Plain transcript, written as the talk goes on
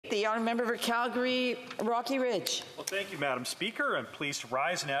The honourable member for Calgary, Rocky Ridge. Well, thank you, Madam Speaker. I'm pleased to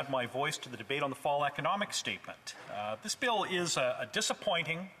rise and add my voice to the debate on the fall economic statement. This bill is a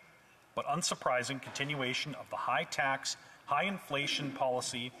disappointing but unsurprising continuation of the high tax, high inflation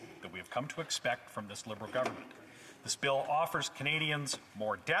policy that we have come to expect from this Liberal government. This bill offers Canadians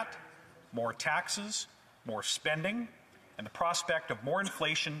more debt, more taxes, more spending, and the prospect of more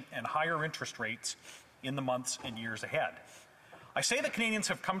inflation and higher interest rates in the months and years ahead. I say that Canadians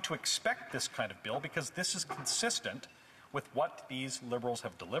have come to expect this kind of bill because this is consistent with what these Liberals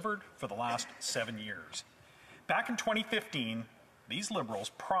have delivered for the last 7 years. Back in 2015, these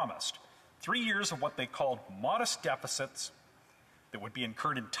Liberals promised 3 years of what they called modest deficits that would be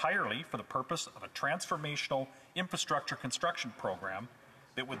incurred entirely for the purpose of a transformational infrastructure construction program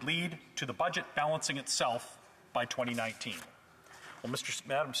that would lead to the budget balancing itself by 2019. Well,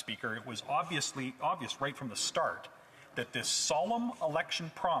 Madam Speaker, it was obvious right from the start that this solemn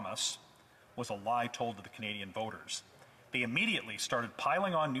election promise was a lie told to the Canadian voters. They immediately started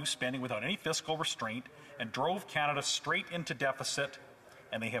piling on new spending without any fiscal restraint and drove Canada straight into deficit,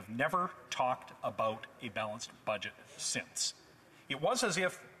 and they have never talked about a balanced budget since. It was as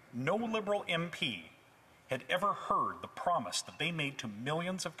if no Liberal MP had ever heard the promise that they made to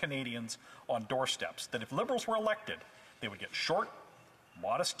millions of Canadians on doorsteps, that if Liberals were elected, they would get short,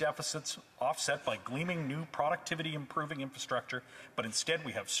 modest deficits offset by gleaming new productivity-improving infrastructure, but instead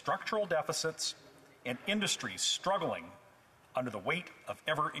we have structural deficits and industries struggling under the weight of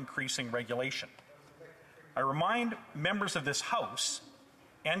ever-increasing regulation. I remind members of this House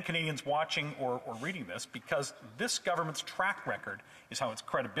and Canadians watching or reading this because this government's track record is how its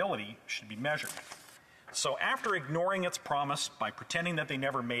credibility should be measured. So after ignoring its promise by pretending that they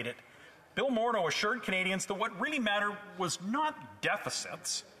never made it, Bill Morneau assured Canadians that what really mattered was not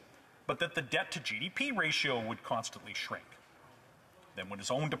deficits, but that the debt to GDP ratio would constantly shrink. Then when his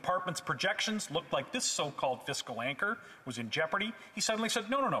own department's projections looked like this so-called fiscal anchor was in jeopardy, he suddenly said,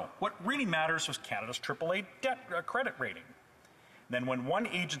 no, what really matters was Canada's AAA credit rating. Then when one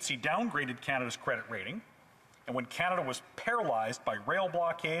agency downgraded Canada's credit rating, and when Canada was paralyzed by rail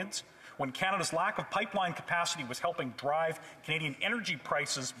blockades, when Canada's lack of pipeline capacity was helping drive Canadian energy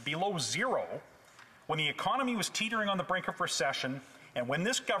prices below zero, when the economy was teetering on the brink of recession, and when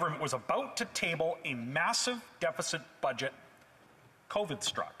this government was about to table a massive deficit budget, COVID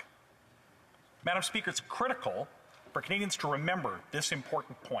struck. Madam Speaker, it's critical for Canadians to remember this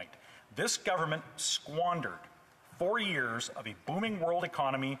important point. This government squandered 4 years of a booming world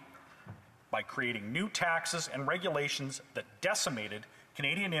economy by creating new taxes and regulations that decimated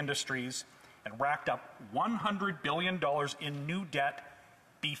Canadian industries and racked up $100 billion in new debt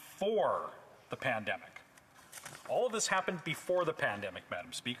before the pandemic. All of this happened before the pandemic,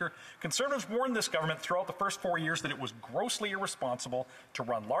 Madam Speaker. Conservatives warned this government throughout the first 4 years that it was grossly irresponsible to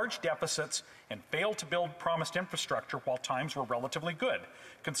run large deficits and fail to build promised infrastructure while times were relatively good.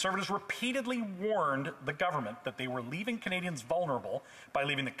 Conservatives repeatedly warned the government that they were leaving Canadians vulnerable by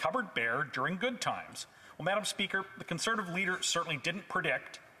leaving the cupboard bare during good times. Well, Madam Speaker, the Conservative leader certainly didn't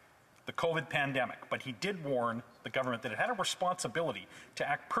predict the COVID pandemic, but he did warn the government that it had a responsibility to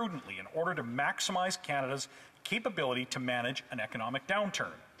act prudently in order to maximize Canada's capability to manage an economic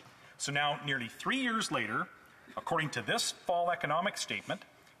downturn. So now, nearly 3 years later, according to this fall economic statement,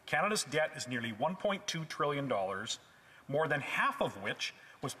 Canada's debt is nearly $1.2 trillion, more than half of which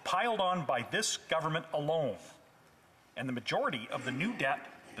was piled on by this government alone. And the majority of the new debt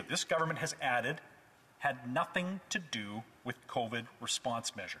that this government has added had nothing to do with COVID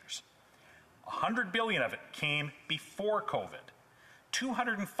response measures. $100 billion of it came before COVID.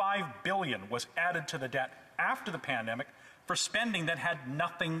 $205 billion was added to the debt after the pandemic for spending that had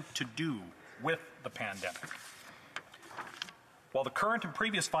nothing to do with the pandemic. While the current and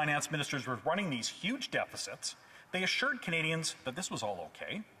previous finance ministers were running these huge deficits, they assured Canadians that this was all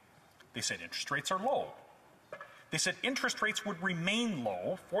okay. They said interest rates are low. They said interest rates would remain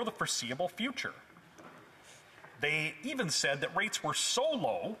low for the foreseeable future. They even said that rates were so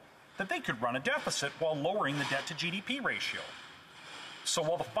low that they could run a deficit while lowering the debt to GDP ratio. So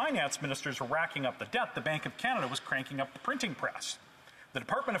while the finance ministers were racking up the debt, the Bank of Canada was cranking up the printing press. The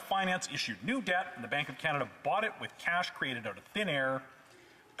Department of Finance issued new debt, and the Bank of Canada bought it with cash created out of thin air.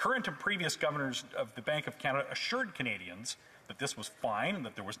 Current and previous governors of the Bank of Canada assured Canadians that this was fine and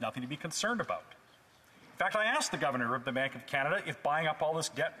that there was nothing to be concerned about. In fact, I asked the governor of the Bank of Canada if buying up all this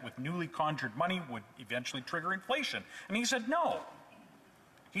debt with newly conjured money would eventually trigger inflation, and he said no.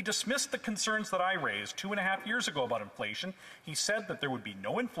 He dismissed the concerns that I raised 2.5 years ago about inflation. He said that there would be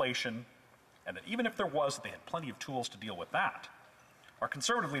no inflation, and that even if there was, they had plenty of tools to deal with that. Our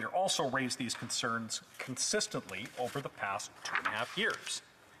Conservative leader also raised these concerns consistently over the past 2.5 years.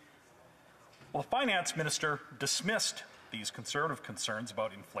 Well, the finance minister dismissed these conservative concerns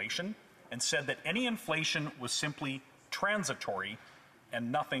about inflation and said that any inflation was simply transitory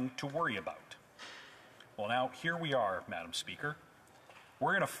and nothing to worry about. Well, now here we are, Madam Speaker.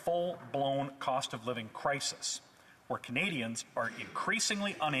 We're in a full-blown cost of living crisis where Canadians are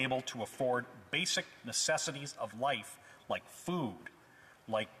increasingly unable to afford basic necessities of life like food,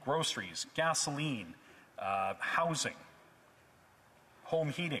 like groceries, gasoline, housing, home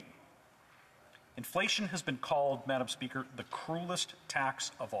heating. Inflation has been called, Madam Speaker, the cruelest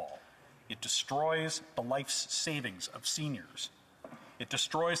tax of all. It destroys the life savings of seniors. It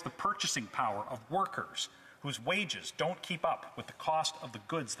destroys the purchasing power of workers whose wages don't keep up with the cost of the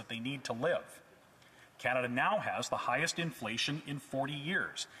goods that they need to live. Canada now has the highest inflation in 40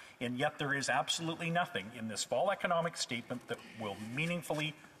 years, and yet there is absolutely nothing in this fall economic statement that will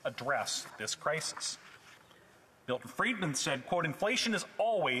meaningfully address this crisis. Milton Friedman said, quote, inflation is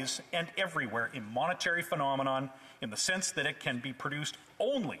always and everywhere a monetary phenomenon in the sense that it can be produced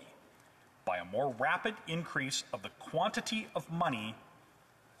only by a more rapid increase of the quantity of money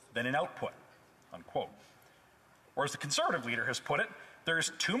than in output, unquote. Or as the Conservative leader has put it, there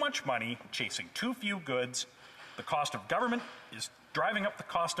is too much money chasing too few goods. The cost of government is driving up the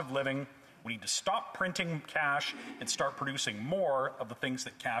cost of living. We need to stop printing cash and start producing more of the things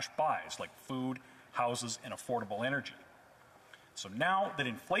that cash buys, like food, houses, and affordable energy. So now that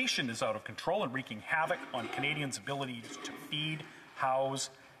inflation is out of control and wreaking havoc on Canadians' ability to feed, house,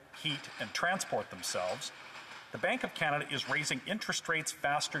 heat, and transport themselves, the Bank of Canada is raising interest rates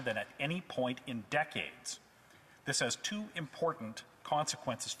faster than at any point in decades. This has two important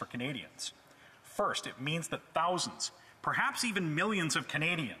consequences for Canadians. First, it means that thousands, perhaps even millions of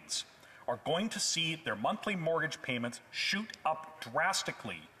Canadians are going to see their monthly mortgage payments shoot up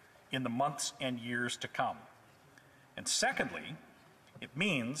drastically in the months and years to come. And secondly, it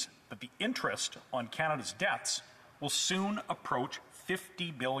means that the interest on Canada's debts will soon approach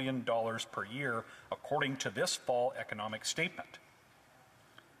 $50 billion per year, according to this fall economic statement.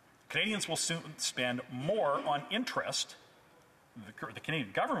 Canadians will soon spend more on interest. The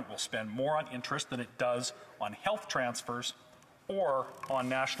Canadian government will spend more on interest than it does on health transfers or on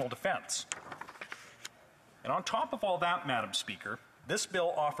national defense. And on top of all that, Madam Speaker, this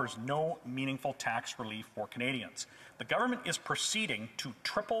bill offers no meaningful tax relief for Canadians. The government is proceeding to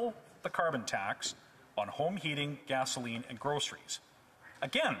triple the carbon tax on home heating, gasoline, and groceries.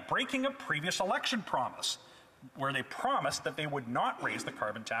 Again, breaking a previous election promise, where they promised that they would not raise the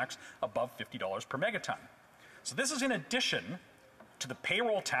carbon tax above $50 per megaton. So this is in addition to the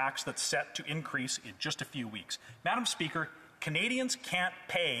payroll tax that's set to increase in just a few weeks. Madam Speaker, Canadians can't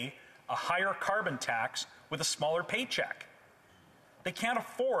pay a higher carbon tax with a smaller paycheck. They can't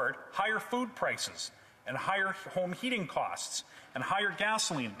afford higher food prices and higher home heating costs and higher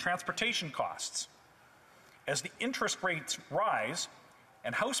gasoline and transportation costs. As the interest rates rise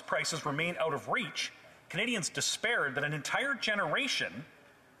and house prices remain out of reach, Canadians despair that an entire generation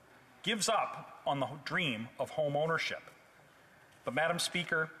gives up on the dream of home ownership. But, Madam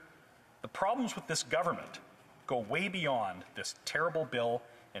Speaker, the problems with this government go way beyond this terrible bill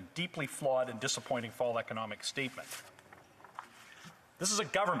and deeply flawed and disappointing fall economic statement. This is a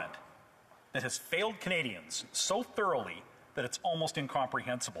government that has failed Canadians so thoroughly that it's almost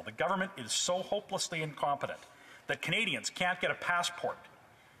incomprehensible. The government is so hopelessly incompetent that Canadians can't get a passport.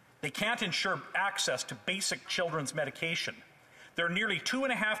 They can't ensure access to basic children's medication. There are nearly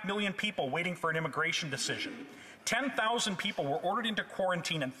 2.5 million people waiting for an immigration decision. 10,000 people were ordered into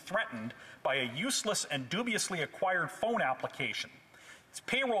quarantine and threatened by a useless and dubiously acquired phone application. Its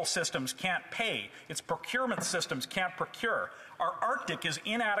payroll systems can't pay. Its procurement systems can't procure. Our Arctic is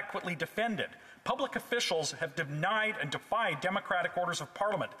inadequately defended. Public officials have denied and defied democratic orders of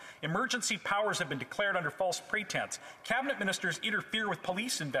parliament. Emergency powers have been declared under false pretense. Cabinet ministers interfere with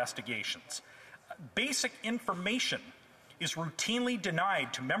police investigations. Basic information is routinely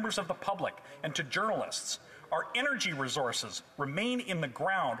denied to members of the public and to journalists. Our energy resources remain in the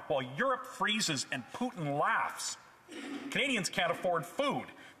ground while Europe freezes and Putin laughs. Canadians can't afford food.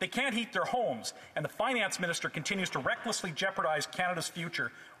 They can't heat their homes. And the finance minister continues to recklessly jeopardize Canada's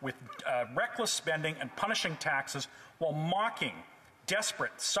future with reckless spending and punishing taxes while mocking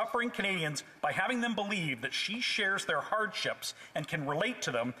desperate, suffering Canadians by having them believe that she shares their hardships and can relate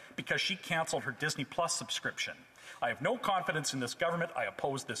to them because she canceled her Disney Plus subscription. I have no confidence in this government. I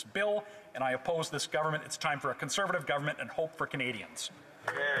oppose this bill, and I oppose this government. It's time for a Conservative government and hope for Canadians.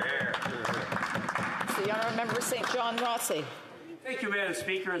 The honourable member St. John Rossi. Thank you, Madam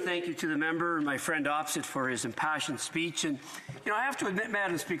Speaker, and thank you to the member and my friend opposite for his impassioned speech. And, I have to admit,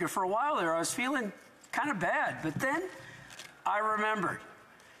 Madam Speaker, for a while there I was feeling kind of bad, but then I remembered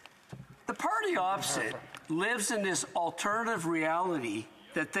The party opposite lives in this alternative reality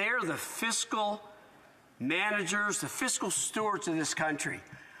that they are the fiscal managers, the fiscal stewards of this country.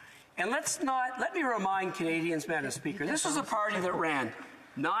 And let me remind Canadians, Madam Speaker, this was a party that ran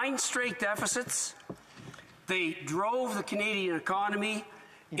 9 straight deficits. They drove the Canadian economy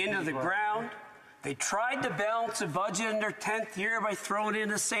into the ground. They tried to balance the budget in their 10th year by throwing in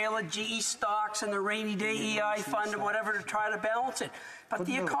a sale of GE stocks and the rainy day EI fund and whatever to try to balance it. But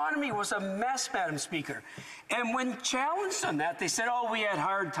the economy was a mess, Madam Speaker. And when challenged on that, they said, oh, we had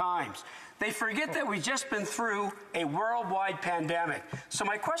hard times. They forget that we've just been through a worldwide pandemic. So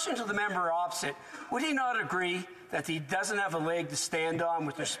my question to the member opposite, would he not agree that he doesn't have a leg to stand on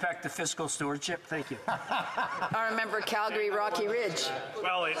with respect to fiscal stewardship? Thank you. Our member Calgary Rocky Ridge.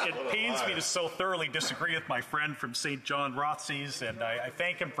 Well, it pains me to so thoroughly disagree with my friend from St. John Rothsey's, and I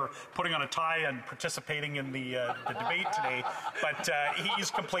thank him for putting on a tie and participating in the debate today, but he's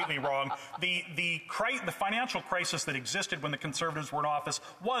completely wrong. The financial crisis that existed when the Conservatives were in office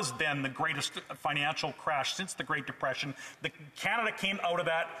was then the greatest financial crash since the Great Depression. Canada came out of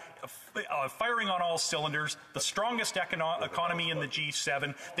that firing on all cylinders, the strongest economy in the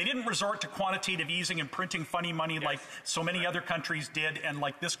G7. They didn't resort to quantitative easing and printing funny money like so many other countries did and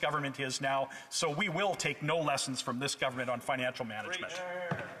like this government is now. So we will take no lessons from this government on financial management.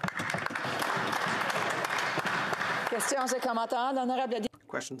 Questions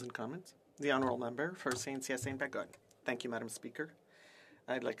and comments? The Honourable Member for St. Cyr St. Pagod. Thank you, Madam Speaker.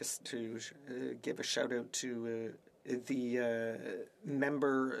 I'd like us to give a shout out to the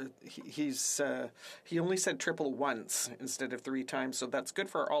member. He only said triple once instead of 3 times, so that's good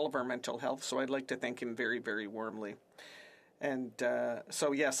for all of our mental health. So I'd like to thank him very, very warmly. And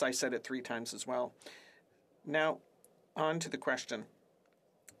so yes, I said it 3 times as well. Now, on to the question.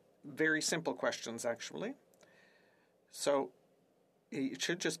 Very simple questions, actually. So it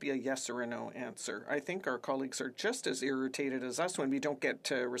should just be a yes or a no answer. I think our colleagues are just as irritated as us when we don't get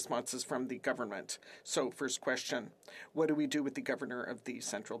responses from the government. So first question, what do we do with the governor of the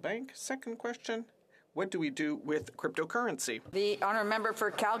central bank? Second question, what do we do with cryptocurrency? The honourable member for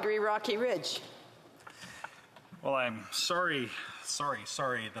Calgary Rocky Ridge. Well, I'm sorry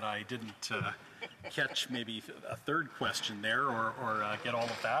that I didn't catch maybe a third question there or get all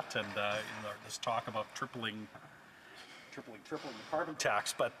of that and this talk about tripling the carbon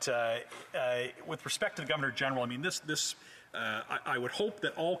tax. But with respect to the Governor General, I mean, I would hope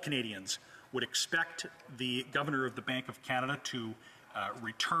that all Canadians would expect the Governor of the Bank of Canada to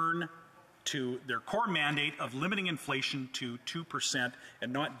return to their core mandate of limiting inflation to 2%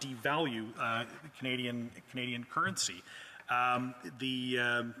 and not devalue Canadian currency. And we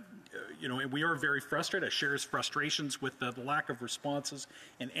are very frustrated. I share his frustrations with the lack of responses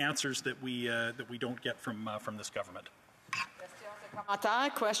and answers that we don't get from this government.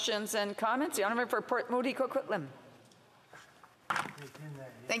 Questions and comments? The honourable for Port Moody Coquitlam.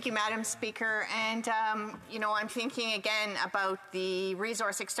 Thank you, Madam Speaker. And, I'm thinking again about the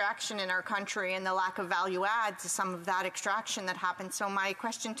resource extraction in our country and the lack of value add to some of that extraction that happens. So my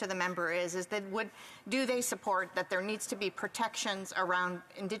question to the member is that do they support that there needs to be protections around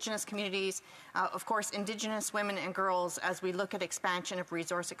Indigenous communities, of course, Indigenous women and girls, as we look at expansion of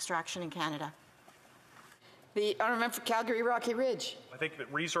resource extraction in Canada? The honourable member for Calgary Rocky Ridge. I think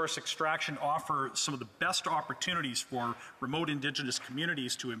that resource extraction offers some of the best opportunities for remote Indigenous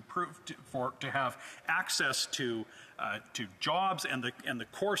communities to improve, to have access to jobs and the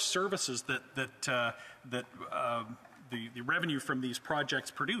core services that the revenue from these projects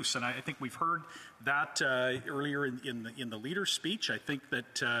produce. And I think we've heard that earlier in the leader's speech. I think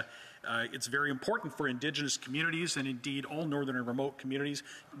that it's very important for Indigenous communities and indeed all northern and remote communities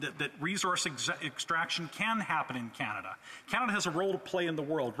that resource extraction can happen in Canada. Canada has a role to play in the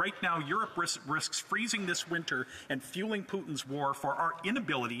world. Right now, Europe risks freezing this winter and fueling Putin's war for our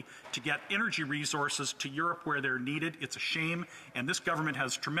inability to get energy resources to Europe where they're needed. It's a shame, and this government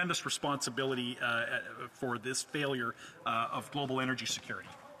has tremendous responsibility for this failure of global energy security.